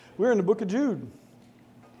We're in the book of Jude.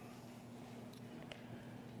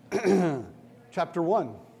 Chapter 1,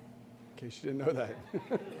 in case you didn't know that.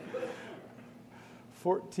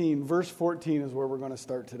 14, verse 14 is where we're going to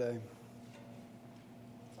start today.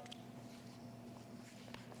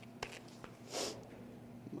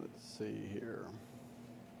 Let's see here.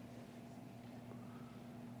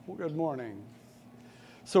 Well, good morning.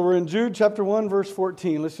 So we're in Jude chapter 1, verse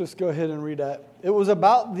 14. Let's just go ahead and read that. It was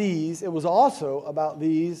also about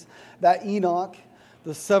these that Enoch,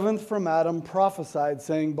 the seventh from Adam, prophesied,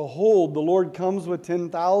 saying, Behold, the Lord comes with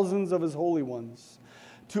 10,000s of his holy ones,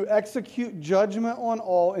 to execute judgment on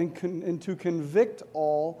all and to convict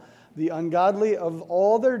all the ungodly of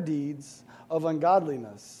all their deeds of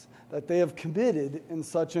ungodliness that they have committed in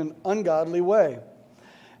such an ungodly way,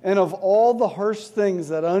 and of all the harsh things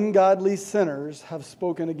that ungodly sinners have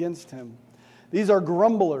spoken against him. These are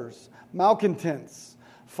grumblers, malcontents,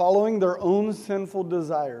 following their own sinful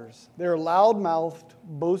desires. They are loud-mouthed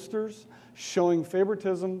boasters, showing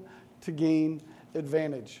favoritism to gain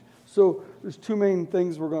advantage. So there's two main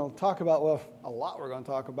things we're going to talk about. Well, a lot we're going to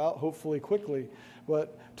talk about, hopefully quickly.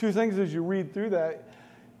 But two things as you read through that,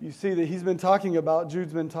 you see that Jude's been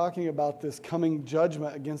talking about this coming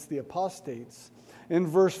judgment against the apostates. In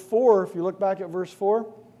verse 4, if you look back at verse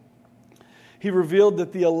 4, he revealed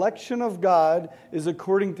that the election of God is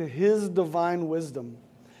according to his divine wisdom.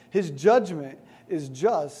 His judgment is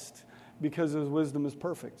just because his wisdom is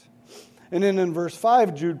perfect. And then in verse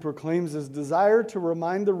 5, Jude proclaims his desire to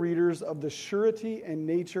remind the readers of the surety and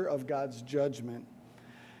nature of God's judgment.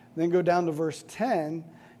 Then go down to verse 10,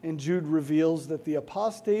 and Jude reveals that the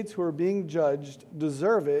apostates who are being judged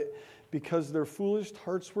deserve it because their foolish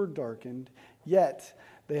hearts were darkened, yet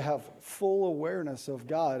they have full awareness of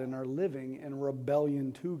God and are living in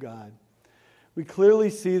rebellion to God. We clearly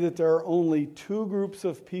see that there are only two groups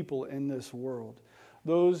of people in this world: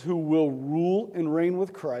 those who will rule and reign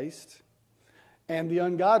with Christ, and the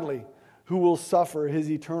ungodly who will suffer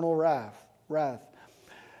his eternal wrath.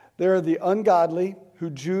 There are the ungodly who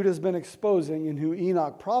Jude has been exposing and who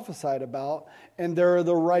Enoch prophesied about, and there are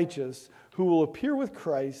the righteous who will appear with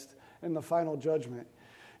Christ in the final judgment.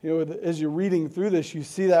 You know, as you're reading through this, you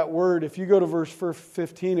see that word. If you go to verse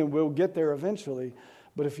 15, and we'll get there eventually,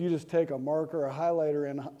 but if you just take a marker, a highlighter,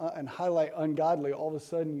 and highlight ungodly, all of a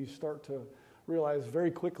sudden you start to realize very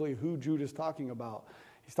quickly who Jude is talking about.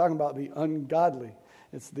 He's talking about the ungodly.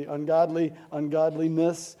 It's the ungodly,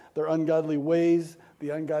 ungodliness, their ungodly ways, the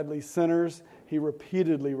ungodly sinners. He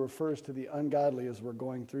repeatedly refers to the ungodly as we're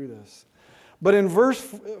going through this. But in verse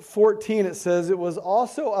 14 it says, it was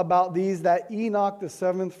also about these that Enoch, the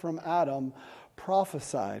seventh from Adam,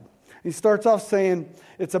 prophesied. He starts off saying,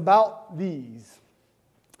 it's about these.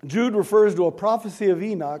 Jude refers to a prophecy of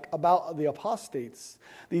Enoch about the apostates,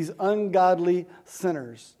 these ungodly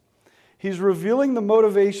sinners. He's revealing the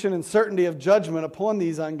motivation and certainty of judgment upon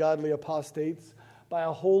these ungodly apostates by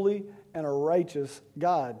a holy and a righteous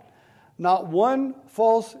God. Not one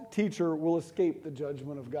false teacher will escape the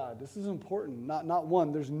judgment of God. This is important. Not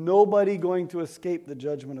one. There's nobody going to escape the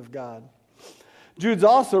judgment of God. Jude's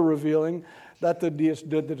also revealing that the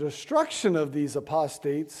destruction of these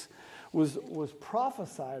apostates was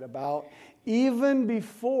prophesied about even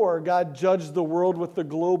before God judged the world with the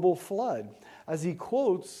global flood, as he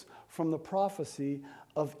quotes from the prophecy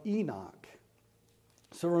of Enoch.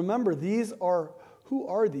 So remember, who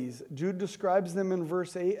are these? Jude describes them in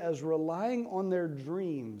verse 8 as relying on their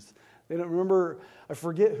dreams. They don't remember, I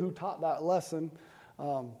forget who taught that lesson,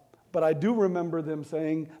 but I do remember them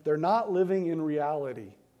saying they're not living in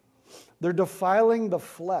reality. They're defiling the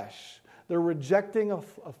flesh. They're rejecting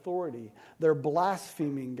authority. They're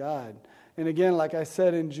blaspheming God. And again, like I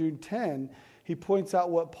said in Jude 10, he points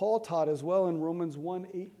out what Paul taught as well in Romans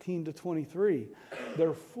 1:18-23.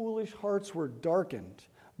 Their foolish hearts were darkened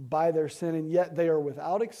by their sin, and yet they are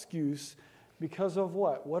without excuse because of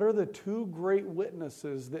what? What are the two great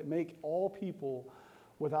witnesses that make all people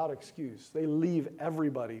without excuse? They leave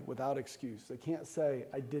everybody without excuse. They can't say,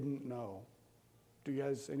 I didn't know. Do you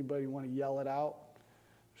guys, anybody want to yell it out?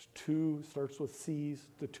 There's two, starts with C's,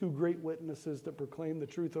 the two great witnesses that proclaim the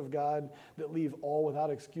truth of God that leave all without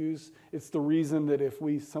excuse. It's the reason that if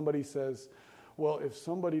somebody says, well, if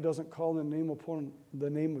somebody doesn't call the name upon the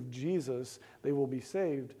name of Jesus, they will be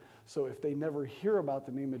saved. So if they never hear about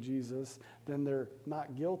the name of Jesus, then they're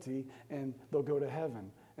not guilty and they'll go to heaven.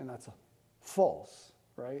 And that's false,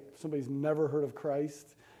 right? If somebody's never heard of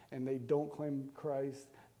Christ and they don't claim Christ,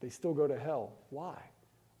 they still go to hell. Why?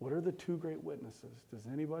 What are the two great witnesses? Does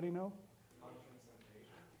anybody know? Conscience and creation.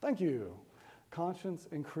 Thank you. Conscience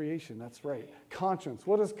and creation, that's right. Conscience,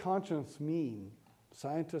 what does conscience mean?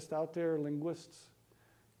 Scientists out there, linguists?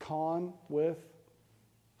 con with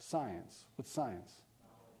science. With science.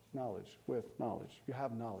 Knowledge. With knowledge. You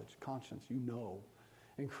have knowledge. Conscience. You know.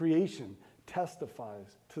 And creation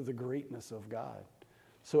testifies to the greatness of God.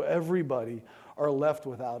 So everybody are left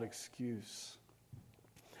without excuse.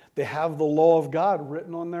 They have the law of God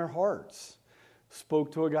written on their hearts.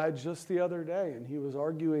 Spoke to a guy just the other day, and he was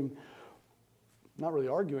arguing, not really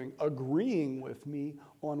arguing, agreeing with me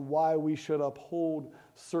on why we should uphold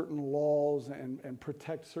certain laws and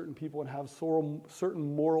protect certain people and have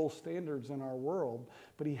certain moral standards in our world,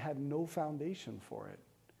 but he had no foundation for it.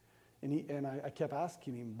 And I kept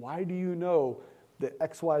asking him, why do you know that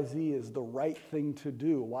XYZ is the right thing to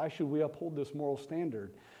do? Why should we uphold this moral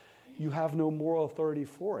standard? You have no moral authority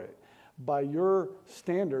for it. By your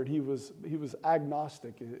standard, he was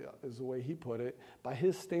agnostic, is the way he put it. By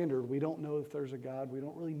his standard, we don't know if there's a God. We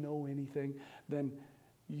don't really know anything. Then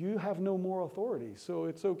you have no moral authority. So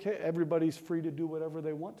it's okay. Everybody's free to do whatever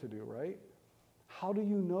they want to do, right? How do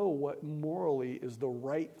you know what morally is the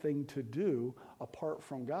right thing to do apart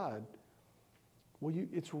from God? Well,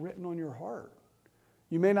 it's written on your heart.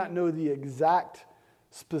 You may not know the exact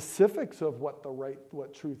specifics of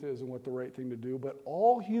what truth is and what the right thing to do, but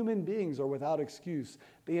all human beings are without excuse.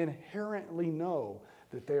 They inherently know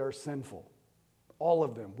that they are sinful. All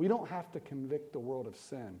of them. We don't have to convict the world of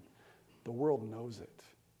sin. The world knows it.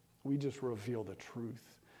 We just reveal the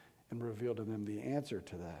truth and reveal to them the answer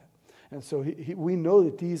to that. And so we know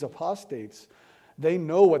that these apostates, they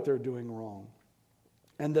know what they're doing wrong.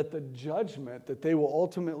 And that the judgment that they will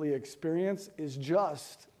ultimately experience is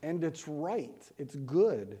just and it's right. It's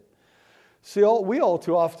good. See, we all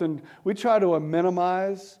too often, we try to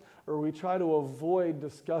minimize or we try to avoid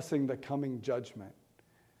discussing the coming judgment.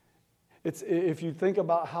 If you think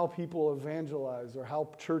about how people evangelize or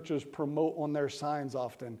how churches promote on their signs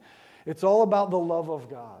often, it's all about the love of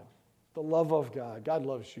God. The love of God. God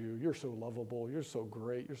loves you. You're so lovable. You're so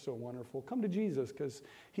great. You're so wonderful. Come to Jesus because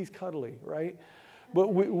he's cuddly, right? But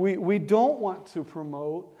we don't want to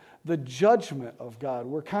promote the judgment of God.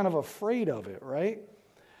 We're kind of afraid of it, right?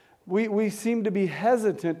 We seem to be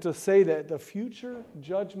hesitant to say that the future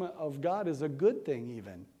judgment of God is a good thing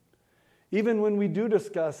even. Even when we do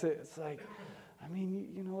discuss it, it's like,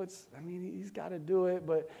 he's got to do it,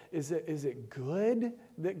 but is it good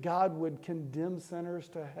that God would condemn sinners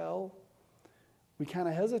to hell? We kind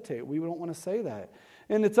of hesitate. We don't want to say that.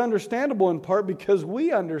 And it's understandable in part because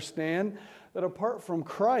we understand that apart from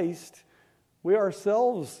Christ, we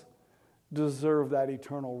ourselves deserve that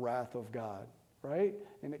eternal wrath of God, right?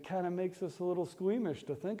 And it kind of makes us a little squeamish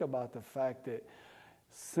to think about the fact that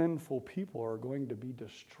sinful people are going to be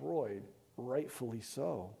destroyed, rightfully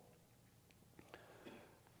so.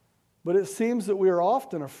 But it seems that we are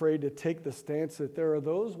often afraid to take the stance that there are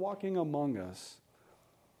those walking among us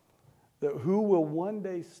that who will one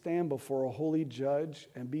day stand before a holy judge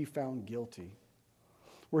and be found guilty,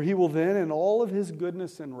 where he will then, in all of his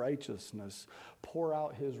goodness and righteousness, pour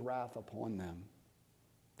out his wrath upon them.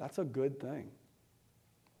 That's a good thing.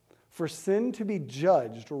 For sin to be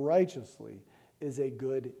judged righteously is a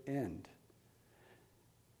good end.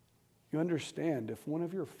 You understand, if one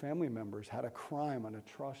of your family members had a crime, an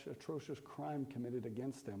atrocious crime committed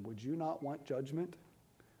against them, would you not want judgment?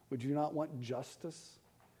 Would you not want justice?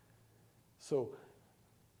 So,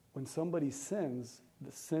 when somebody sins,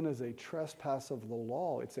 the sin is a trespass of the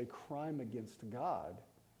law. It's a crime against God.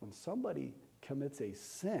 When somebody commits a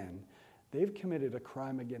sin, they've committed a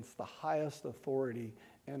crime against the highest authority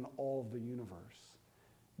in all of the universe.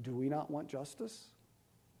 Do we not want justice?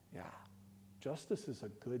 Yeah. Justice is a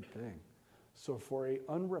good thing. So for an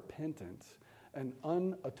unrepentant, an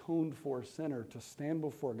unatoned for sinner to stand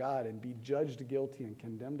before God and be judged guilty and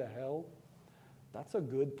condemned to hell, that's a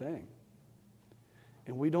good thing.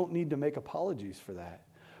 And we don't need to make apologies for that.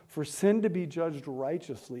 For sin to be judged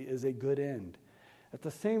righteously is a good end. At the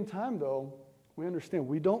same time, though, we understand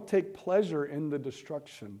we don't take pleasure in the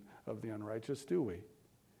destruction of the unrighteous, do we?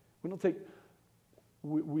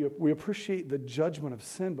 We appreciate the judgment of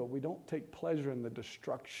sin, but we don't take pleasure in the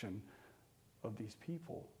destruction of these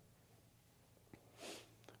people.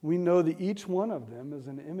 We know that each one of them is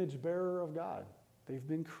an image bearer of God. They've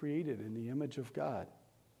been created in the image of God.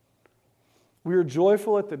 We are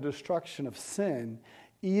joyful at the destruction of sin,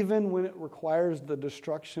 even when it requires the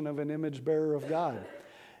destruction of an image bearer of God.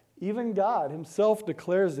 Even God himself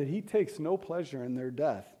declares that he takes no pleasure in their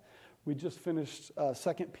death. We just finished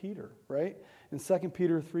 2 Peter, right? In 2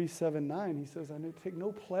 Peter 3:7-9, he says, I take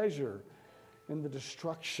no pleasure in the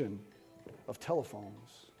destruction of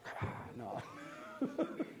telephones. No.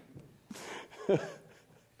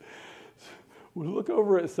 We'll look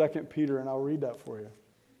over at 2 Peter, and I'll read that for you.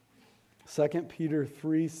 2 Peter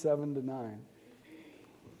 3, 7-9.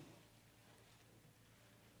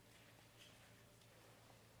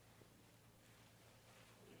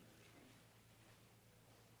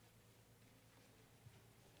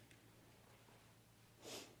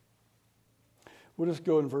 We'll just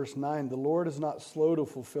go in verse 9. The Lord is not slow to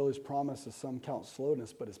fulfill his promise, as some count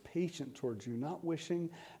slowness, but is patient towards you, not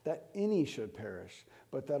wishing that any should perish,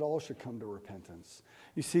 but that all should come to repentance.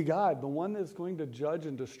 You see, God, the one that's going to judge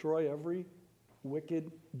and destroy every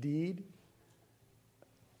wicked deed,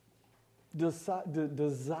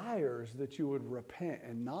 desires that you would repent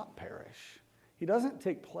and not perish. He doesn't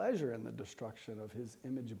take pleasure in the destruction of his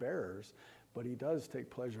image bearers, but he does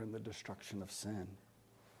take pleasure in the destruction of sin.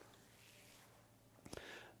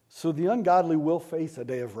 So the ungodly will face a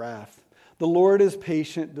day of wrath. The Lord is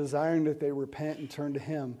patient, desiring that they repent and turn to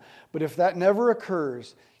him. But if that never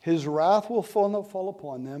occurs, his wrath will fall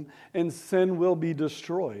upon them, and sin will be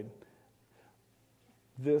destroyed.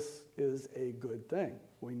 This is a good thing.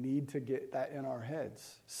 We need to get that in our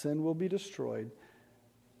heads. Sin will be destroyed.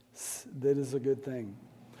 That is a good thing.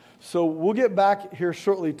 So we'll get back here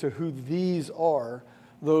shortly to who these are,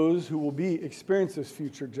 those who will experience this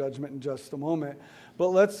future judgment in just a moment. But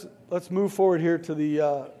let's move forward here to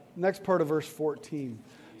the next part of verse 14.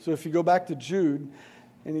 So if you go back to Jude,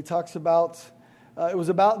 and he talks about, it was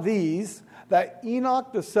about these that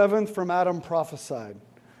Enoch the seventh from Adam prophesied.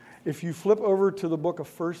 If you flip over to the book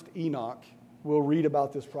of 1 Enoch, we'll read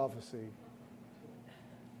about this prophecy.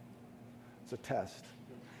 It's a test.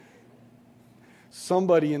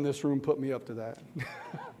 Somebody in this room put me up to that.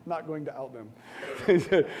 Not going to out them.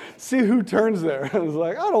 See who turns there. I was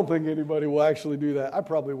like, I don't think anybody will actually do that. I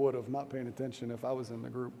probably would have, not paying attention if I was in the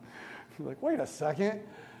group. Like, wait a second.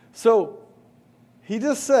 So he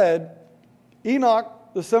just said,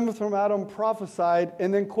 Enoch, the seventh from Adam, prophesied,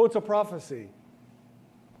 and then quotes a prophecy.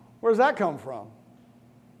 Where does that come from?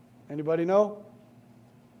 Anybody know?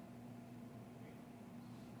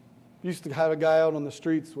 Used to have a guy out on the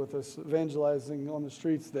streets with us, evangelizing on the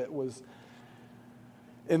streets, that was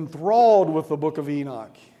enthralled with the book of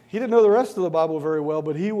Enoch. He didn't know the rest of the Bible very well,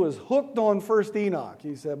 but he was hooked on 1 Enoch.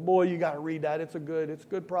 He said, boy, you got to read that. It's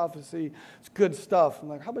good prophecy. It's good stuff. I'm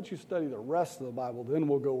like, how about you study the rest of the Bible? Then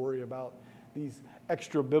we'll go worry about these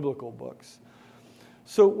extra biblical books.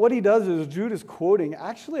 So what he does is Jude is quoting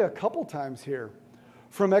actually a couple times here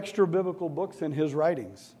from extra biblical books in his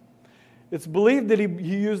writings. It's believed that he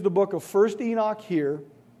used the book of 1 Enoch here,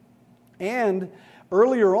 and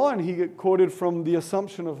earlier on, he quoted from the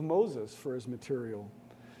Assumption of Moses for his material.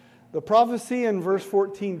 The prophecy in verse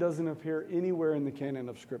 14 doesn't appear anywhere in the canon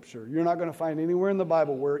of Scripture. You're not going to find anywhere in the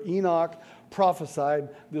Bible where Enoch prophesied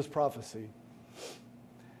this prophecy.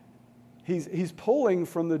 He's pulling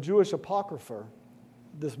from the Jewish Apocrypha,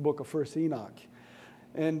 this book of 1 Enoch.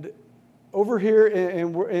 And over here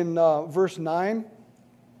in verse 9,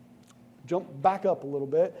 jump back up a little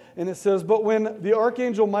bit, and it says, but when the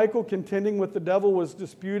archangel Michael, contending with the devil, was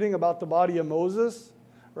disputing about the body of Moses,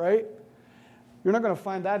 right? You're not going to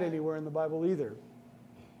find that anywhere in the Bible either.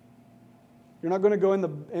 You're not going to go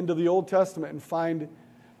into the Old Testament and find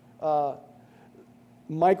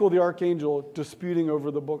Michael the archangel disputing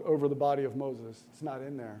over the body of Moses. It's not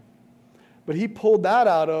in there. But he pulled that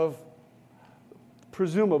out of,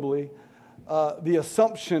 presumably, the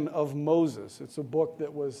Assumption of Moses. It's a book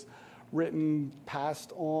that was written,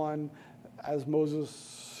 passed on as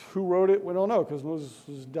Moses. Who wrote it? We don't know, because Moses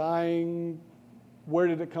was dying. Where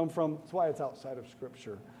did it come from? That's why it's outside of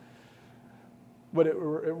Scripture. But it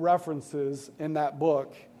references in that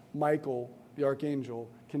book Michael, the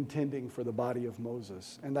archangel, contending for the body of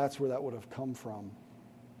Moses. And that's where that would have come from.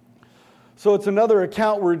 So it's another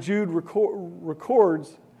account where Jude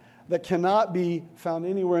records that cannot be found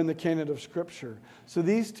anywhere in the canon of Scripture. So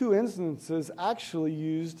these two instances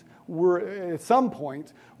actually at some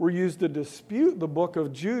point were used to dispute the book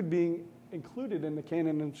of Jude being included in the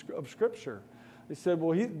canon of Scripture. They said,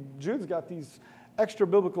 well, Jude's got these extra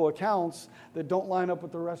biblical accounts that don't line up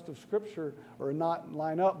with the rest of Scripture, or not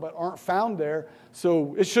line up, but aren't found there,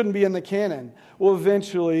 so it shouldn't be in the canon. Well,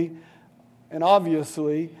 eventually, and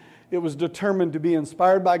obviously, it was determined to be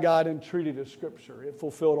inspired by God and treated as Scripture. It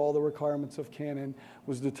fulfilled all the requirements of canon,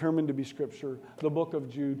 was determined to be Scripture. The book of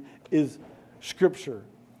Jude is Scripture.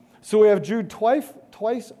 So we have Jude twice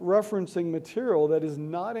referencing material that is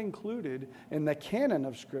not included in the canon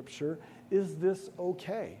of Scripture. Is this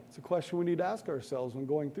okay? It's a question we need to ask ourselves when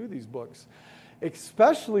going through these books.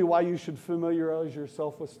 Especially why you should familiarize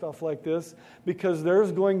yourself with stuff like this, because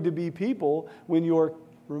there's going to be people when you're,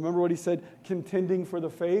 remember what he said, contending for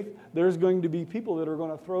the faith, there's going to be people that are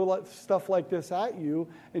going to throw stuff like this at you,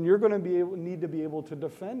 and you're going to need to be able to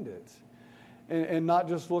defend it. and not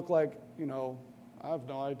just look like, I have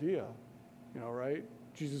no idea, right?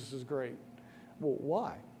 Jesus is great. Well,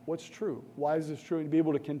 why? What's true? Why is this true? And to be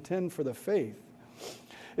able to contend for the faith.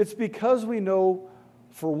 It's because we know,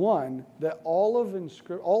 for one, that all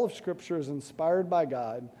of Scripture is inspired by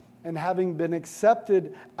God, and having been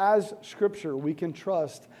accepted as Scripture, we can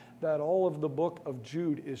trust that all of the book of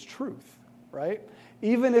Jude is truth, right?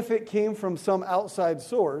 Even if it came from some outside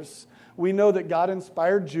source, we know that God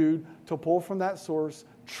inspired Jude to pull from that source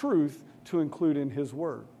truth to include in his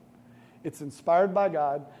word. It's inspired by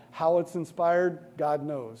God. How it's inspired, God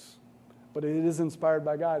knows. But it is inspired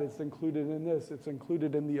by God. It's included in this. It's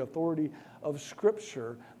included in the authority of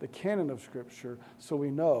Scripture, the canon of Scripture, so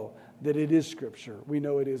we know that it is Scripture. We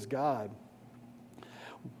know it is God.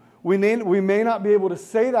 We may not be able to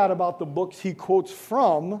say that about the books he quotes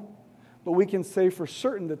from, but we can say for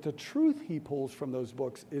certain that the truth he pulls from those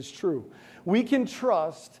books is true. We can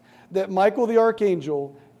trust that Michael the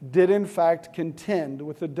archangel did in fact contend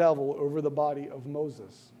with the devil over the body of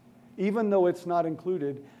Moses, even though it's not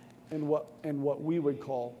included in what we would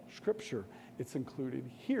call Scripture. It's included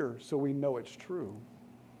here, so we know it's true.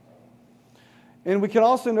 And we can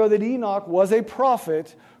also know that Enoch was a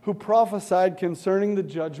prophet who prophesied concerning the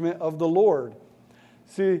judgment of the Lord.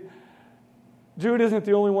 See, Jude isn't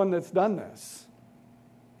the only one that's done this.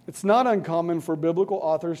 It's not uncommon for biblical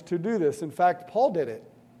authors to do this. In fact, Paul did it.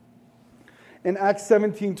 In Acts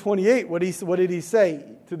 17:28, what did he say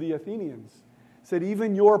to the Athenians? He said,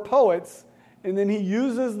 even your poets, and then he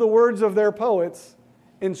uses the words of their poets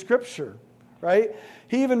in Scripture, right?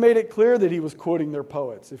 He even made it clear that he was quoting their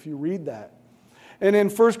poets, if you read that. And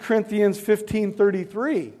in 1 Corinthians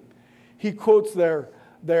 15:33, he quotes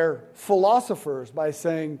their philosophers by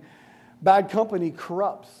saying, bad company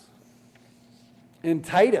corrupts. In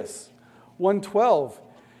Titus 1:12,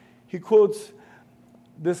 he quotes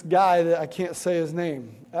this guy that I can't say his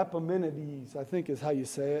name, Epimenides, I think is how you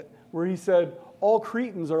say it, where he said, all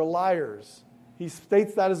Cretans are liars. He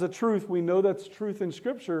states that as a truth. We know that's truth in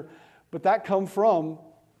Scripture, but that come from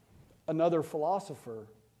another philosopher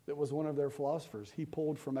that was one of their philosophers. He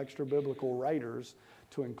pulled from extra biblical writers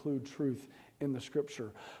to include truth in the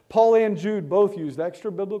Scripture. Paul and Jude both used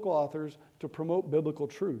extra biblical authors to promote biblical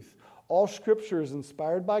truth. All Scripture is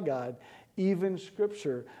inspired by God, even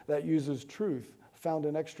Scripture that uses truth found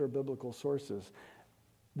in extra biblical sources.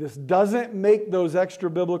 This doesn't make those extra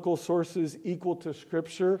biblical sources equal to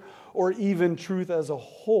Scripture or even truth as a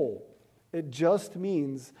whole. It just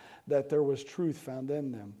means that there was truth found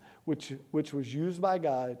in them, which was used by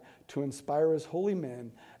God to inspire His holy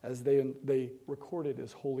men as they recorded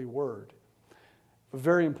His holy word. A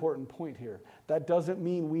very important point here. That doesn't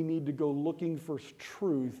mean we need to go looking for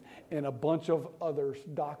truth in a bunch of other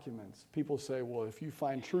documents. People say, well, if you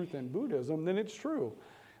find truth in Buddhism, then it's true.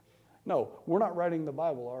 No, we're not writing the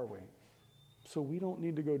Bible, are we? So we don't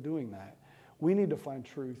need to go doing that. We need to find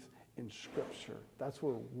truth in Scripture. That's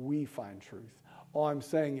where we find truth. All I'm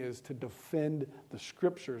saying is to defend the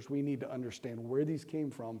Scriptures, we need to understand where these came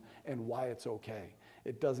from and why it's okay.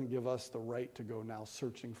 It doesn't give us the right to go now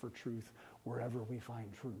searching for truth wherever we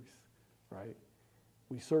find truth, right?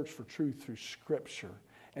 We search for truth through Scripture.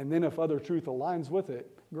 And then if other truth aligns with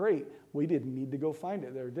it, great. We didn't need to go find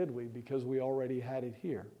it there, did we? Because we already had it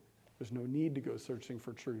here. There's no need to go searching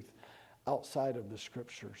for truth outside of the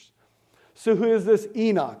Scriptures. So who is this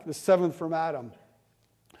Enoch, the seventh from Adam?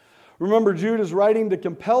 Remember, Jude is writing to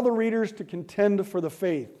compel the readers to contend for the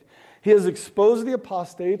faith. He has exposed the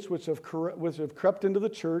apostates which have crept into the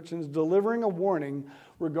church and is delivering a warning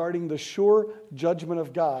regarding the sure judgment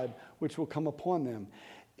of God which will come upon them.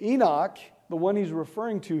 Enoch, the one he's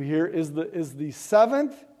referring to here, is the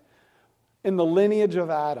seventh in the lineage of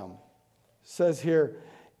Adam. It says here,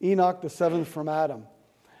 Enoch, the seventh from Adam.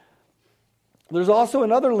 There's also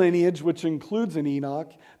another lineage which includes an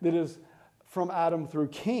Enoch that is from Adam through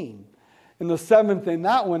Cain. And the seventh in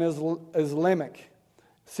that one is Lamech.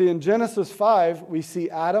 See, in Genesis 5, we see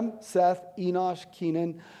Adam, Seth, Enosh,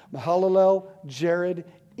 Kenan, Mahalalel, Jared,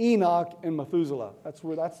 Enoch, and Methuselah. That's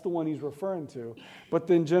the one he's referring to. But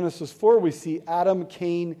then Genesis 4, we see Adam,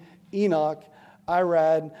 Cain, Enoch,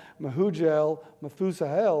 Irad, Mehujael,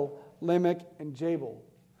 Methuselah, Lamech, and Jabal.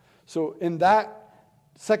 So in that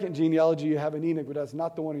second genealogy, you have an Enoch, but that's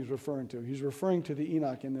not the one he's referring to. He's referring to the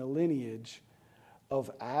Enoch in the lineage of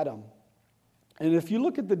Adam. And if you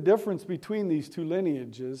look at the difference between these two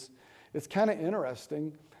lineages, it's kind of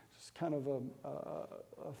interesting. It's kind of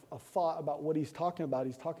a thought about what he's talking about.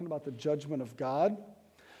 He's talking about the judgment of God.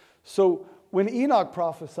 So when Enoch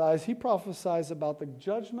prophesies, he prophesies about the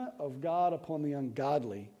judgment of God upon the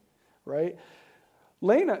ungodly, right?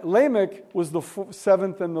 Lamech was the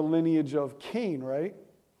seventh in the lineage of Cain, right?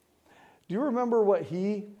 Do you remember what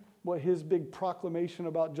his big proclamation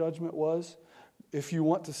about judgment was? If you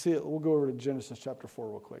want to see it, we'll go over to Genesis chapter 4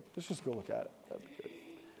 real quick. Let's just go look at it. That'd be good.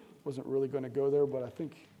 Wasn't really going to go there, but I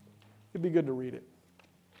think it'd be good to read it.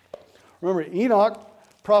 Remember, Enoch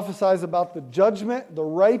prophesies about the judgment, the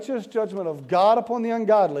righteous judgment of God upon the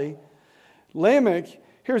ungodly. Lamech,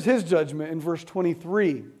 here's his judgment in verse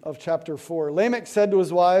 23 of chapter 4. Lamech said to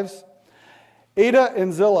his wives, Ada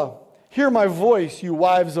and Zillah, hear my voice, you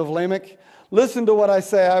wives of Lamech. Listen to what I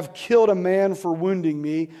say. I've killed a man for wounding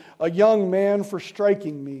me, a young man for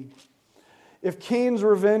striking me. If Cain's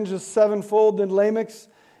revenge is sevenfold, then Lamech's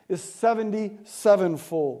is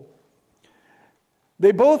 77-fold.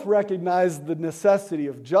 They both recognize the necessity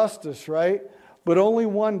of justice, right? But only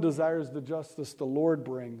one desires the justice the Lord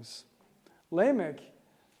brings. Lamech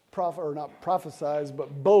not prophesies,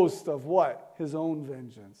 but boasts of what? His own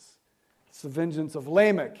vengeance. It's the vengeance of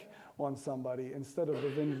Lamech on somebody instead of the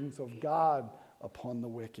vengeance of God upon the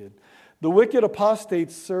wicked. The wicked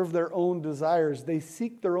apostates serve their own desires. They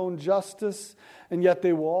seek their own justice, and yet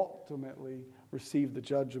they will ultimately receive the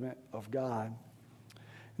judgment of God.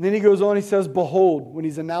 And then he goes on, he says, behold, when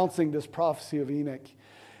he's announcing this prophecy of Enoch.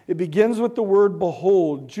 It begins with the word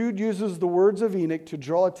behold. Jude uses the words of Enoch to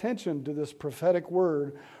draw attention to this prophetic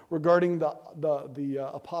word regarding the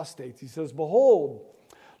apostates. He says, behold,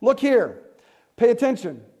 look here, pay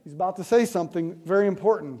attention. He's about to say something very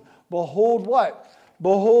important. Behold what?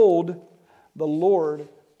 Behold, the Lord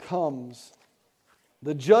comes.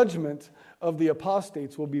 The judgment of the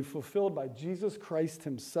apostates will be fulfilled by Jesus Christ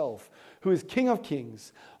himself, who is King of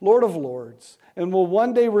kings, Lord of lords, and will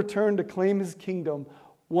one day return to claim his kingdom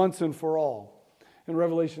once and for all. In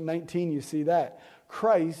Revelation 19, you see that.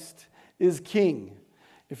 Christ is king.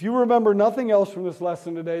 If you remember nothing else from this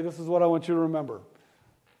lesson today, this is what I want you to remember.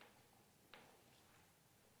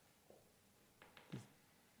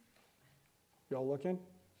 Y'all looking?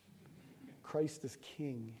 Christ is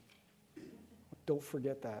king. Don't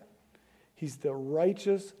forget that. He's the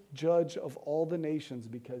righteous judge of all the nations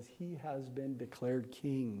because he has been declared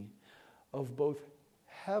king of both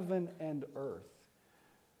heaven and earth.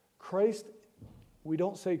 Christ, we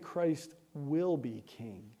don't say Christ will be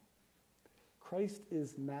king. Christ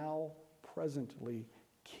is now presently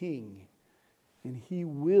king, and he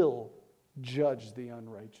will judge the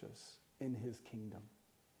unrighteous in his kingdom.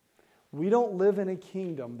 We don't live in a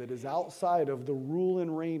kingdom that is outside of the rule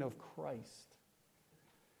and reign of Christ.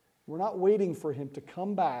 We're not waiting for him to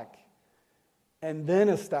come back and then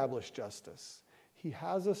establish justice. He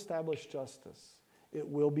has established justice. It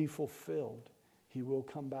will be fulfilled. He will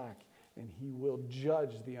come back and he will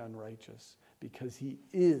judge the unrighteous because he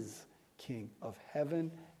is king of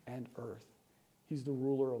heaven and earth. He's the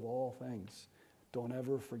ruler of all things. Don't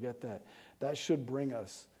ever forget that. That should bring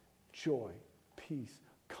us joy, peace,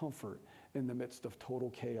 comfort in the midst of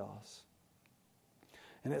total chaos.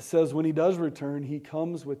 And it says when he does return, he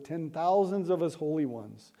comes with 10,000s of his holy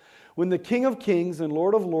ones. When the King of kings and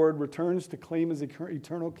Lord of lords returns to claim his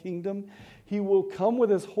eternal kingdom, he will come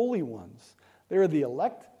with his holy ones. They are the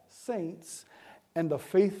elect saints and the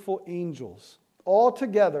faithful angels, all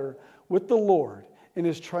together with the Lord in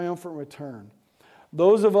his triumphant return.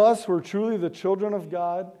 Those of us who are truly the children of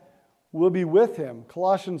God will be with him.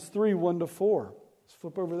 Colossians 3, 1-4. Let's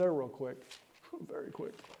flip over there real quick. Very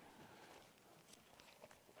quick.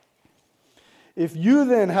 If you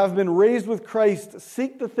then have been raised with Christ,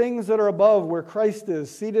 seek the things that are above where Christ is,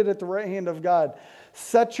 seated at the right hand of God.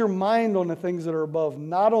 Set your mind on the things that are above,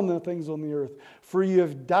 not on the things on the earth. For you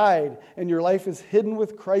have died, and your life is hidden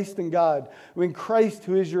with Christ in God. When Christ,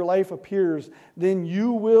 who is your life, appears, then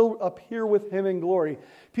you will appear with him in glory.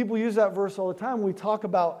 People use that verse all the time. We talk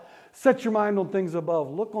about set your mind on things above.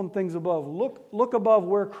 Look on things above. Look above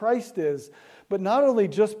where Christ is. But not only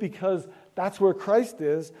just because that's where Christ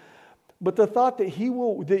is, but the thought that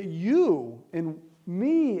that you and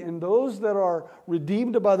me and those that are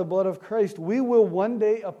redeemed by the blood of Christ, we will one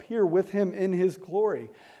day appear with him in his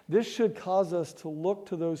glory. This should cause us to look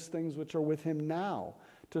to those things which are with him now,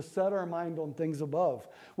 to set our mind on things above.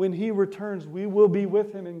 When he returns, we will be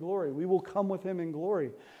with him in glory. We will come with him in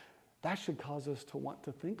glory. That should cause us to want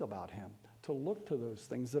to think about him, to look to those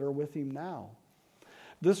things that are with him now.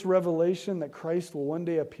 This revelation that Christ will one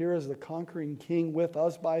day appear as the conquering king with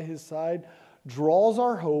us by his side draws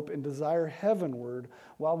our hope and desire heavenward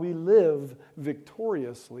while we live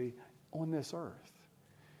victoriously on this earth.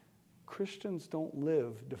 Christians don't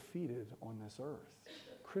live defeated on this earth.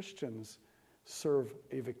 Christians serve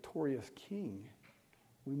a victorious king.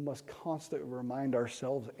 We must constantly remind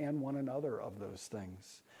ourselves and one another of those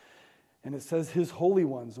things. And it says his holy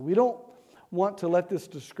ones. We don't want to let this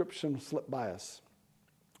description slip by us.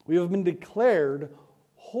 We have been declared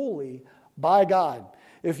holy by God.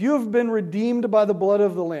 If you have been redeemed by the blood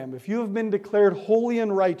of the Lamb, if you have been declared holy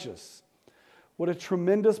and righteous, what a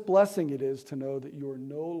tremendous blessing it is to know that you are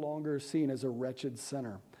no longer seen as a wretched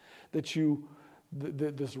sinner,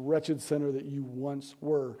 this wretched sinner that you once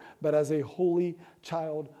were, but as a holy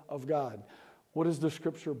child of God. What does the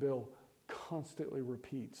scripture, Bill, constantly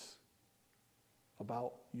repeats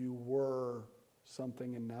about you were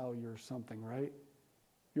something and now you're something, right?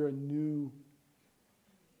 You're a new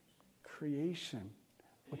creation.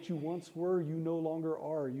 What you once were, you no longer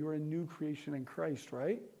are. You're a new creation in Christ,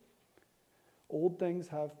 right? Old things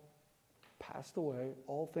have passed away.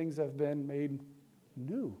 All things have been made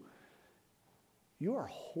new. You are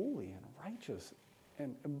holy and righteous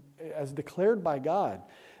and as declared by God.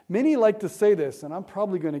 Many like to say this, and I'm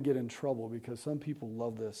probably going to get in trouble because some people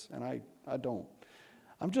love this, and I don't.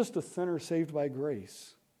 I'm just a sinner saved by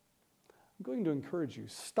grace. I'm going to encourage you,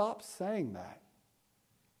 stop saying that.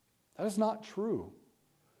 That is not true.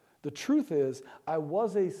 The truth is, I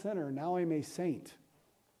was a sinner, now I'm a saint.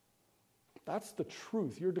 That's the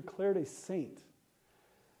truth. You're declared a saint.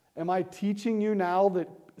 Am I teaching you now that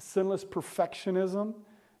sinless perfectionism,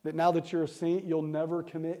 that now that you're a saint, you'll never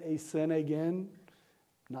commit a sin again?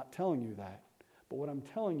 I'm not telling you that. But what I'm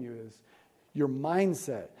telling you is your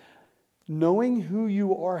mindset. Knowing who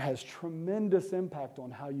you are has tremendous impact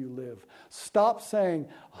on how you live. Stop saying,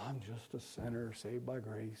 I'm just a sinner saved by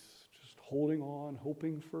grace, just holding on,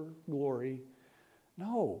 hoping for glory.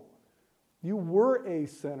 No, you were a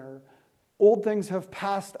sinner. Old things have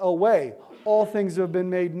passed away. All things have been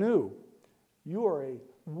made new. You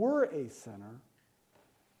were a sinner.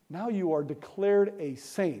 Now you are declared a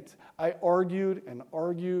saint. I argued and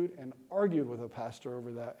argued and argued with a pastor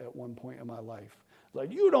over that at one point in my life.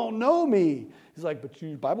 Like, you don't know me. He's like, but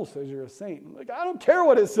the Bible says you're a saint. I'm like, I don't care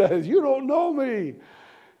what it says. You don't know me.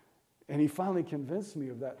 And he finally convinced me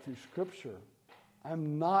of that through Scripture.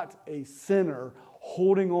 I'm not a sinner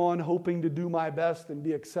holding on, hoping to do my best and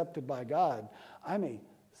be accepted by God. I'm a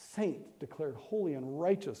saint declared holy and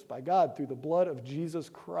righteous by God through the blood of Jesus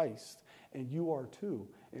Christ. And you are too.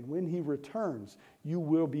 And when he returns, you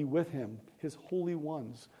will be with him. His holy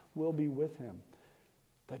ones will be with him.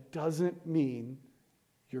 That doesn't mean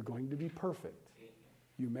you're going to be perfect.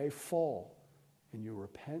 You may fall, and you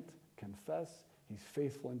repent, confess. He's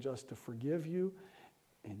faithful and just to forgive you,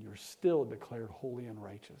 and you're still declared holy and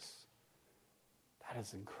righteous. That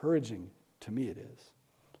is encouraging. To me it is.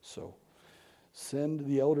 So, send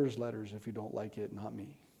the elders letters if you don't like it, not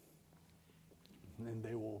me. And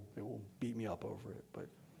they will beat me up over it, but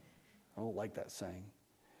I don't like that saying.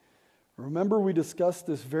 Remember, we discussed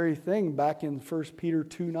this very thing back in 1 Peter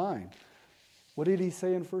 2:9. What did he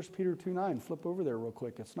say in 1 Peter 2:9? Flip over there real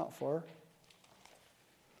quick. It's not far.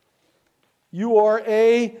 You are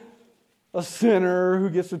a sinner who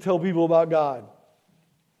gets to tell people about God.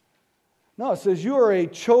 No, it says you are a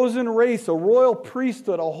chosen race, a royal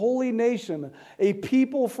priesthood, a holy nation, a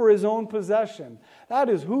people for his own possession. That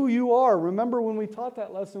is who you are. Remember when we taught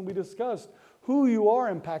that lesson, we discussed who you are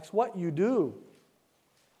impacts what you do.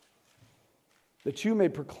 That you may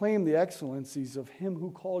proclaim the excellencies of him who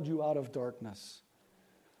called you out of darkness.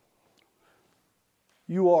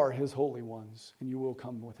 You are his holy ones, and you will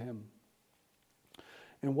come with him.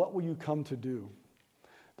 And what will you come to do?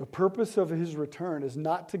 The purpose of his return is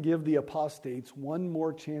not to give the apostates one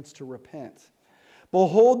more chance to repent.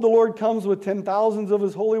 Behold, the Lord comes with 10,000s of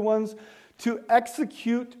his holy ones to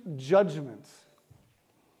execute judgment.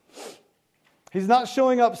 He's not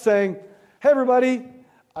showing up saying, hey everybody,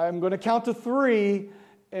 I'm going to count to 3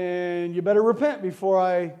 and you better repent before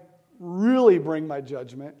I really bring my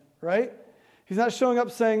judgment, right? He's not showing up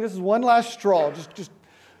saying this is one last straw. Just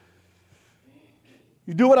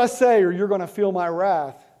you do what I say or you're going to feel my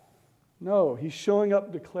wrath. No, he's showing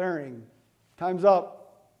up declaring, time's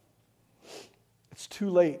up. It's too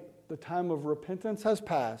late. The time of repentance has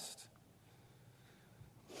passed.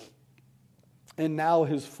 And now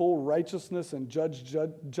his full righteousness and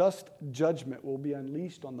just judgment will be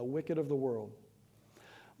unleashed on the wicked of the world.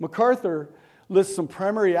 MacArthur lists some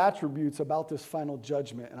primary attributes about this final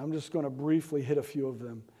judgment, and I'm just going to briefly hit a few of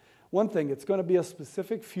them. One thing, it's going to be a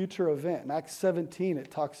specific future event. In Acts 17, it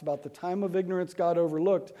talks about the time of ignorance God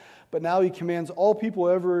overlooked, but now he commands all people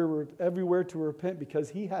everywhere to repent because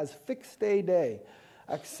he has fixed a day.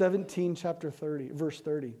 Acts 17, verse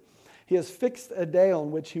 30. He has fixed a day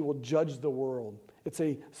on which he will judge the world. It's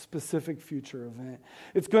a specific future event.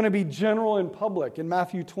 It's going to be general and public. In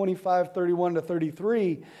Matthew 25, 31 to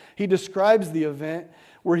 33, he describes the event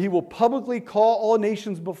where he will publicly call all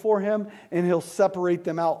nations before him, and he'll separate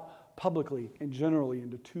them out publicly and generally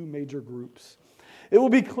into two major groups. It will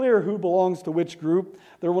be clear who belongs to which group.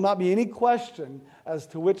 There will not be any question as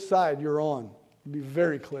to which side you're on. It'll be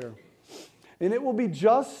very clear. And it will be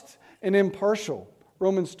just and impartial.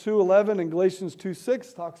 Romans 2:11 and Galatians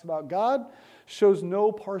 2:6 talks about God shows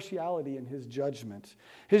no partiality in his judgment.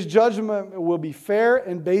 His judgment will be fair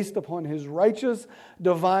and based upon his righteous,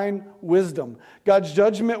 divine wisdom. God's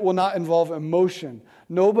judgment will not involve emotion.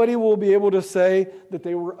 Nobody will be able to say that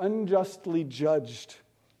they were unjustly judged.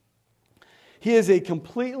 He is a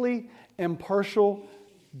completely impartial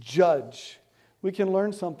judge. We can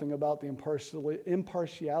learn something about the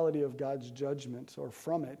impartiality of God's judgment or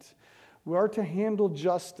from it. We are to handle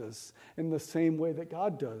justice in the same way that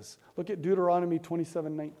God does. Look at Deuteronomy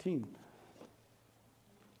 27:19.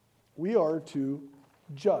 We are to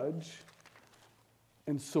judge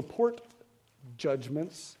and support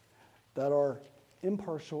judgments that are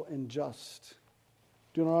impartial and just.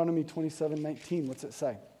 Deuteronomy 27:19, what's it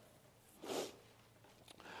say?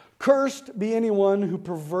 Cursed be anyone who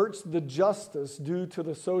perverts the justice due to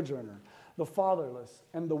the sojourner, the fatherless,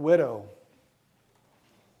 and the widow.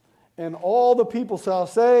 And all the people shall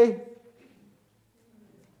say,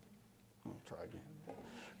 I'll try again.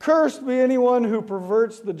 Cursed be anyone who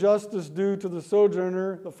perverts the justice due to the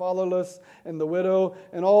sojourner, the fatherless, and the widow.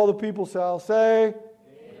 And all the people shall say,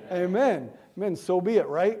 Amen. Amen. Amen. So be it,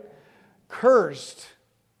 right? Cursed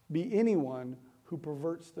be anyone who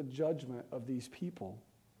perverts the judgment of these people.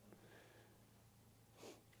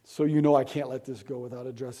 So you know I can't let this go without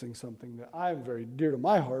addressing something that I am very dear to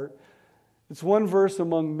my heart. It's one verse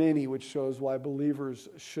among many which shows why believers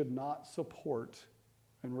should not support,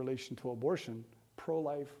 in relation to abortion,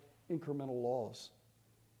 pro-life incremental laws.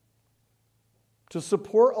 To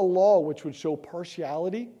support a law which would show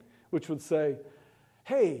partiality, which would say,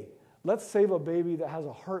 hey, let's save a baby that has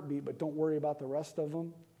a heartbeat, but don't worry about the rest of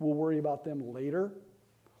them. We'll worry about them later.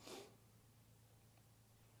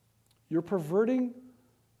 You're perverting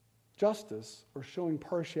justice or showing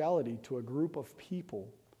partiality to a group of people,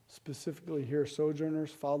 specifically here, sojourners,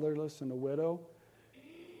 fatherless, and the widow,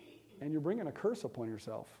 and you're bringing a curse upon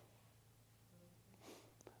yourself.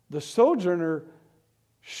 The sojourner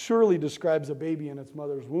surely describes a baby in its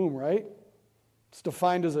mother's womb, right? It's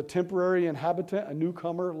defined as a temporary inhabitant, a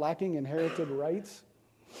newcomer lacking inherited rights.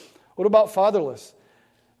 What about fatherless?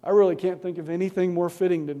 I really can't think of anything more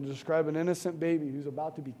fitting than to describe an innocent baby who's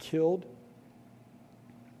about to be killed,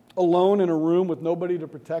 alone in a room with nobody to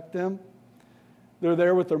protect them. They're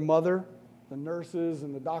there with their mother, the nurses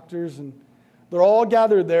and the doctors, and they're all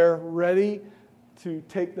gathered there ready to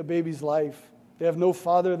take the baby's life. They have no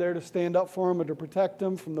father there to stand up for them or to protect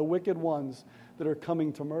them from the wicked ones that are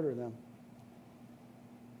coming to murder them.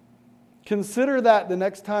 Consider that the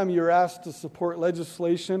next time you're asked to support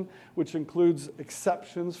legislation which includes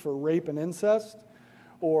exceptions for rape and incest,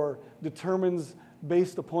 or determines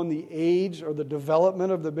based upon the age or the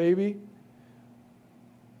development of the baby,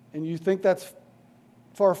 and you think that's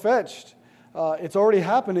far-fetched. It's already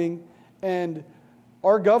happening, and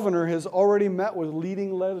our governor has already met with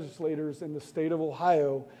leading legislators in the state of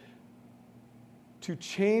Ohio to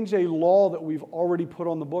change a law that we've already put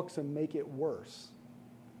on the books and make it worse.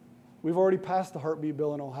 We've already passed the heartbeat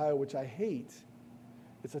bill in Ohio, which I hate.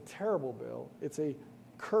 It's a terrible bill. It's a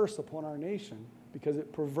curse upon our nation because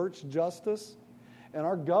it perverts justice. And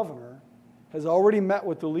our governor has already met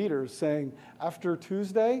with the leaders saying, after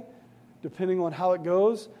Tuesday, depending on how it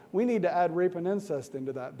goes, we need to add rape and incest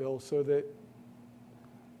into that bill so that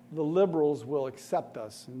the liberals will accept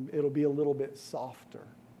us and it'll be a little bit softer.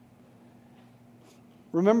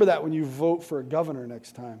 Remember that when you vote for a governor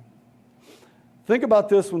next time. Think about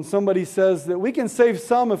this when somebody says that we can save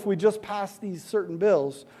some if we just pass these certain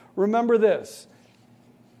bills. Remember this.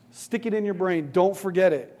 Stick it in your brain. Don't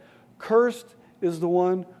forget it. Cursed is the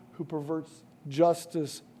one who perverts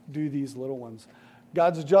justice due these little ones.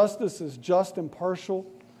 God's justice is just and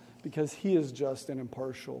impartial because he is just and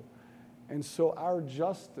impartial. And so our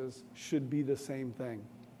justice should be the same thing.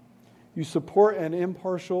 You support an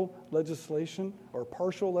impartial legislation or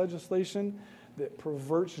partial legislation that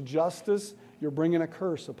perverts justice, you're bringing a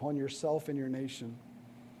curse upon yourself and your nation.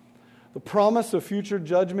 The promise of future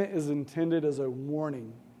judgment is intended as a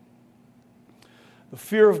warning. The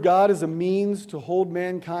fear of God is a means to hold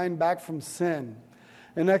mankind back from sin.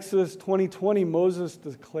 In Exodus 20:20, Moses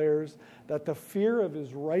declares that the fear of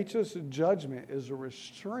his righteous judgment is a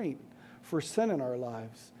restraint for sin in our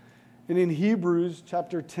lives. And in Hebrews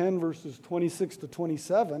chapter 10, verses 26 to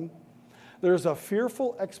 27, there's a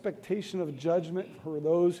fearful expectation of judgment for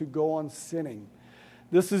those who go on sinning.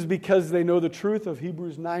 This is because they know the truth of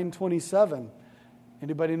Hebrews 9:27.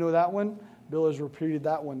 Anybody know that one? Bill has repeated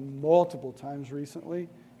that one multiple times recently.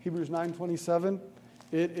 Hebrews 9:27.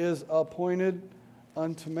 It is appointed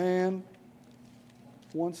unto man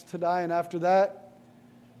once to die, and after that,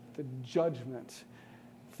 the judgment.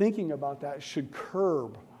 Thinking about that should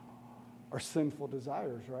curb our sinful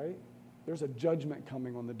desires, right? There's a judgment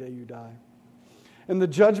coming on the day you die. And the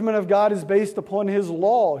judgment of God is based upon His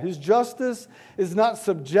law. His justice is not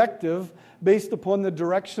subjective, based upon the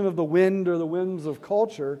direction of the wind or the winds of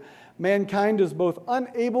culture. Mankind is both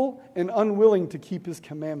unable and unwilling to keep His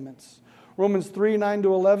commandments. Romans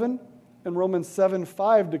 3:9-11 and Romans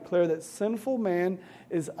 7:5 declare that sinful man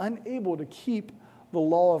is unable to keep the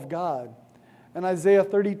law of God. And Isaiah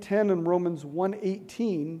 30:10 and Romans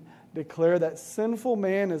 1:18 declare that sinful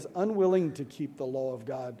man is unwilling to keep the law of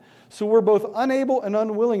God. So we're both unable and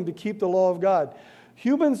unwilling to keep the law of God.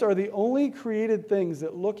 Humans are the only created things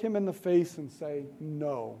that look Him in the face and say,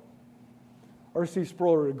 no. R.C.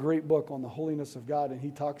 Sproul wrote a great book on the holiness of God, and he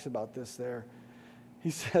talks about this there. He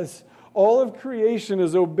says, all of creation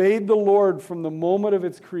has obeyed the Lord from the moment of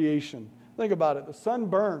its creation. Think about it. The sun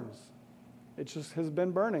burns. It just has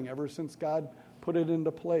been burning ever since God put it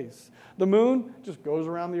into place. The moon just goes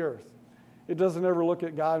around the earth. It doesn't ever look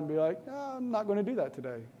at God and be like, oh, I'm not going to do that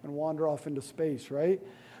today, and wander off into space, right?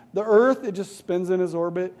 The earth, it just spins in its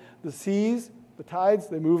orbit. The seas, the tides,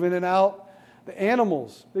 they move in and out. The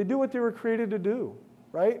animals, they do what they were created to do,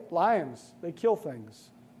 right? Lions, they kill things.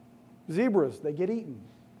 Zebras, they get eaten,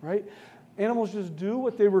 right? Animals just do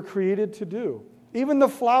what they were created to do. Even the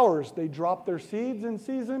flowers, they drop their seeds in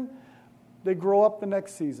season, they grow up the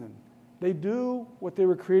next season. They do what they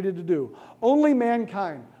were created to do. Only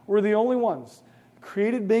mankind, we're the only ones,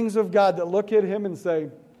 created beings of God that look at Him and say,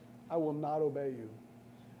 I will not obey you.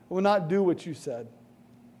 I will not do what you said.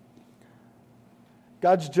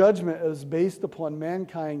 God's judgment is based upon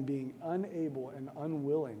mankind being unable and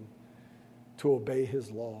unwilling to obey His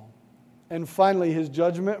law. And finally, His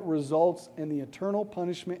judgment results in the eternal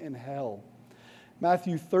punishment in hell.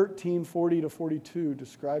 Matthew 13:40-42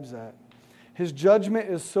 describes that. His judgment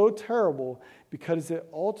is so terrible because it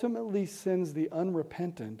ultimately sends the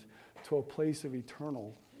unrepentant to a place of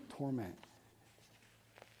eternal torment.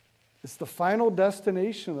 It's the final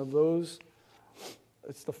destination of those.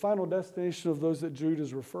 It's the final destination of those that Jude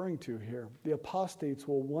is referring to here. The apostates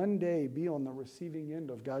will one day be on the receiving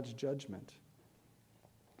end of God's judgment.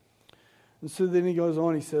 And so then he goes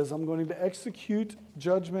on, he says, I'm going to execute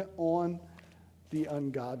judgment on the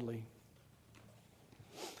ungodly.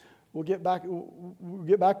 We'll get back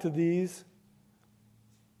to these.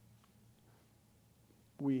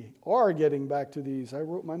 We are getting back to these. I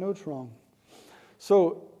wrote my notes wrong.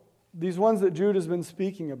 So these ones that Jude has been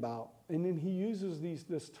speaking about, and then he uses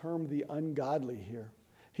this term, the ungodly, here.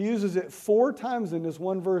 He uses it 4 times in this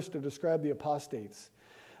one verse to describe the apostates.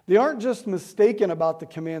 They aren't just mistaken about the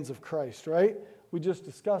commands of Christ, right? We just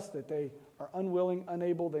discussed that they are unwilling,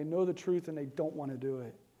 unable, they know the truth, and they don't want to do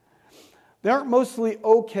it. They aren't mostly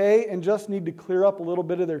okay and just need to clear up a little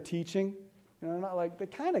bit of their teaching. You know, not like they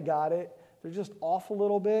kind of got it. They're just off a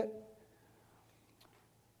little bit.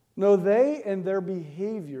 No, they and their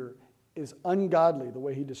behavior is ungodly, the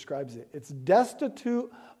way he describes it. It's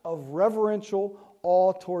destitute of reverential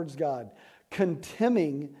awe towards God,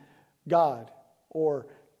 contemning God, or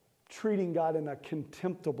treating God in a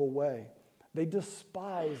contemptible way. They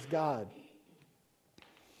despise God.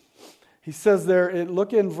 He says there,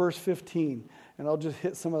 look in verse 15, and I'll just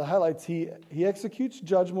hit some of the highlights. He executes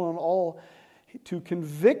judgment on all, to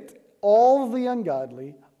convict all the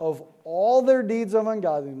ungodly of all their deeds of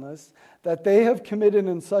ungodliness that they have committed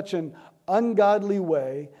in such an ungodly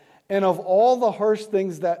way, and of all the harsh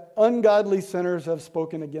things that ungodly sinners have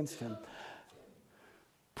spoken against him.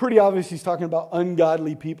 Pretty obvious he's talking about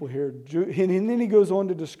ungodly people here. And then he goes on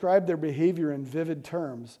to describe their behavior in vivid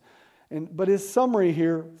terms. But his summary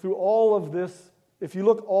here, through all of this, if you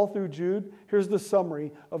look all through Jude, here's the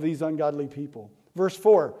summary of these ungodly people. Verse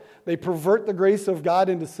 4, they pervert the grace of God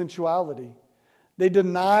into sensuality. They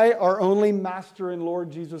deny our only Master and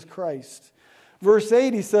Lord Jesus Christ. Verse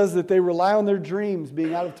 8, he says that they rely on their dreams,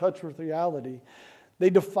 being out of touch with reality. They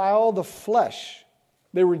defile the flesh.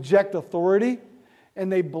 They reject authority,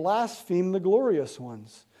 and they blaspheme the glorious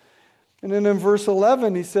ones. And then in verse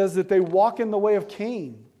 11, he says that they walk in the way of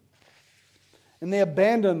Cain. And they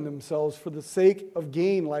abandon themselves for the sake of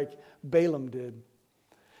gain like Balaam did.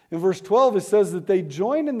 In verse 12, it says that they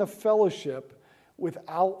join in the fellowship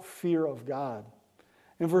without fear of God.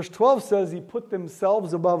 And verse 12 says he put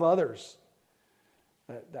themselves above others.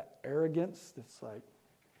 That arrogance that's like,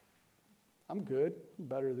 I'm good, I'm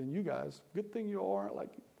better than you guys. Good thing you all aren't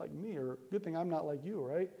like me, or good thing I'm not like you,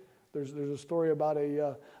 right? There's a story about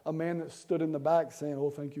a man that stood in the back saying, oh,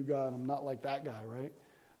 thank you, God, I'm not like that guy, right?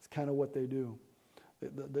 It's kind of what they do.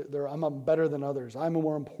 I'm better than others. I'm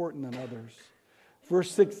more important than others.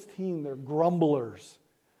 Verse 16, they're grumblers,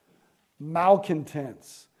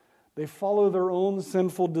 malcontents. They follow their own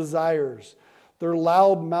sinful desires. They're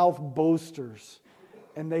loud-mouthed boasters.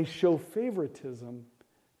 And they show favoritism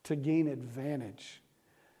to gain advantage.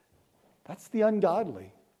 That's the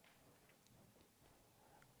ungodly.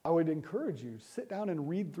 I would encourage you, sit down and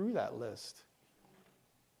read through that list.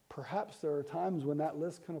 Perhaps there are times when that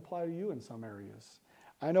list can apply to you in some areas.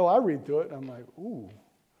 I know I read through it and I'm like, ooh,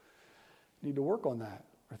 need to work on that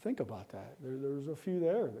or think about that. There's a few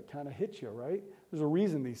there that kind of hit you, right? There's a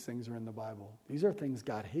reason these things are in the Bible. These are things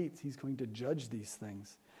God hates. He's going to judge these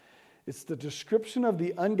things. It's the description of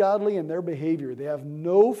the ungodly and their behavior. They have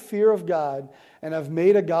no fear of God and have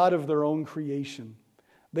made a God of their own creation.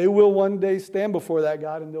 They will one day stand before that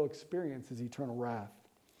God and they'll experience his eternal wrath.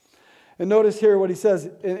 And notice here what he says.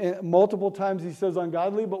 Multiple times he says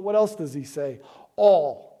ungodly, but what else does he say?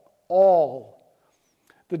 All.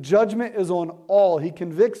 The judgment is on all. He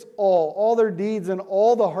convicts all their deeds and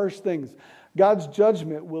all the harsh things. God's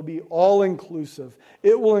judgment will be all-inclusive.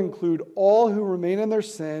 It will include all who remain in their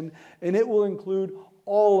sin, and it will include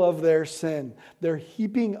all of their sin. They're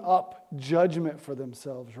heaping up judgment for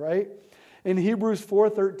themselves, right? In Hebrews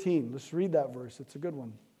 4:13, let's read that verse. It's a good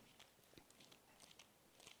one.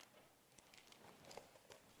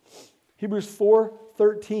 Hebrews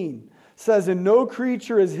 4:13 says, and no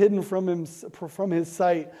creature is hidden from his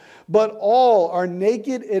sight, but all are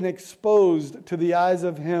naked and exposed to the eyes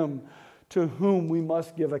of him to whom we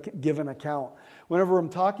must give an account. Whenever I'm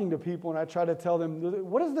talking to people and I try to tell them,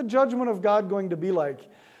 what is the judgment of God going to be like?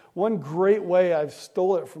 One great way I've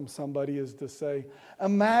stole it from somebody is to say,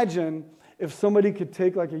 imagine if somebody could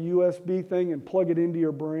take like a USB thing and plug it into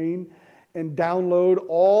your brain and download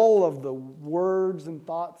all of the words and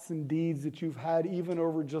thoughts and deeds that you've had even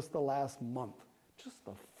over just the last month. Just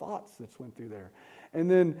the thoughts that went through there. And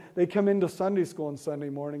then they come into Sunday school on Sunday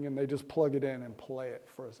morning and they just plug it in and play it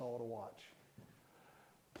for us all to watch.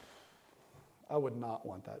 I would not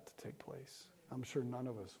want that to take place. I'm sure none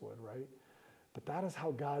of us would, right? But that is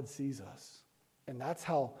how God sees us. And that's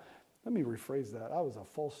how, let me rephrase that. That was a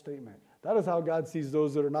false statement. That is how God sees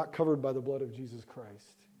those that are not covered by the blood of Jesus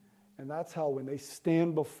Christ. And that's how when they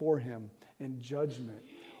stand before him in judgment,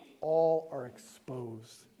 all are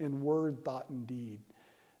exposed in word, thought, and deed.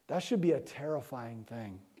 That should be a terrifying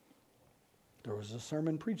thing. There was a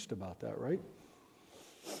sermon preached about that, right?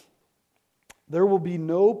 There will be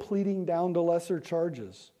no pleading down to lesser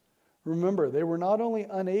charges. Remember, they were not only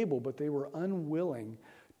unable, but they were unwilling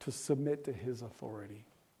to submit to his authority.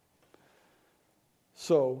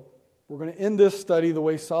 So, we're going to end this study the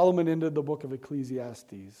way Solomon ended the book of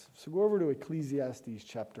Ecclesiastes. So go over to Ecclesiastes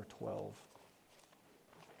chapter 12.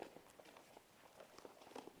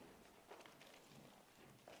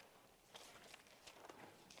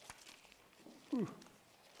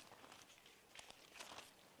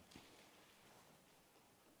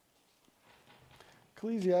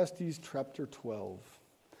 Ecclesiastes chapter 12.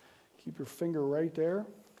 Keep your finger right there.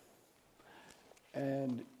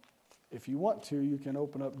 And if you want to, you can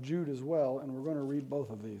open up Jude as well, and we're going to read both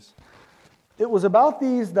of these. It was about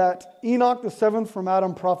these that Enoch the seventh from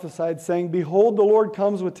Adam prophesied, saying, behold, the Lord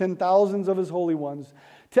comes with 10,000s of his holy ones,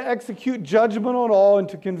 to execute judgment on all and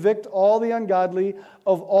to convict all the ungodly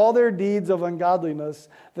of all their deeds of ungodliness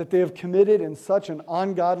that they have committed in such an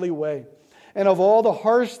ungodly way, and of all the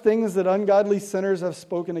harsh things that ungodly sinners have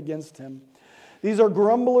spoken against him. These are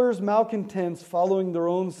grumblers, malcontents, following their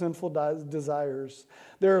own sinful desires.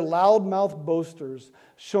 They are loud-mouthed boasters,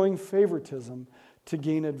 showing favoritism to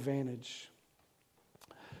gain advantage.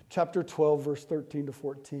 Chapter 12, verse 13 to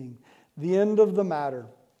 14. The end of the matter.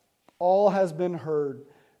 All has been heard.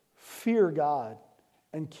 Fear God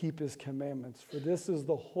and keep his commandments, for this is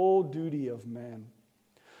the whole duty of man.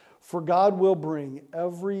 For God will bring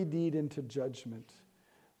every deed into judgment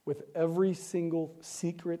with every single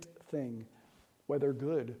secret thing, whether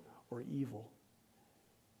good or evil.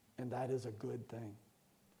 And that is a good thing.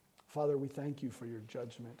 Father, we thank you for your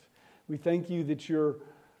judgment. We thank you that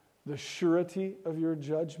the surety of your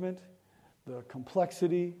judgment, the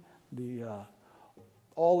complexity, the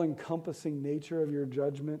all-encompassing nature of your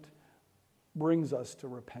judgment brings us to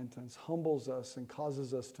repentance, humbles us, and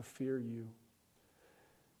causes us to fear you.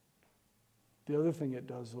 The other thing it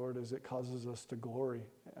does, Lord, is it causes us to glory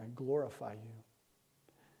and glorify you.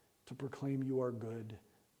 to proclaim you are good.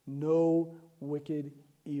 No wicked,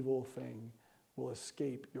 evil thing will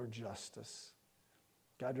escape your justice.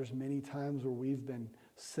 God, there's many times where we've been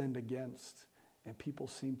sinned against and people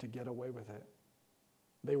seem to get away with it.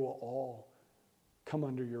 They will all come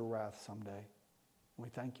under your wrath someday. We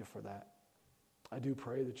thank you for that. I do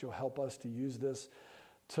pray that you'll help us to use this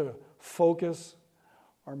to focus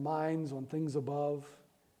our minds on things above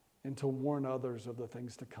and to warn others of the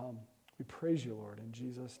things to come. We praise you, Lord, in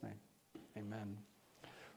Jesus' name. Amen.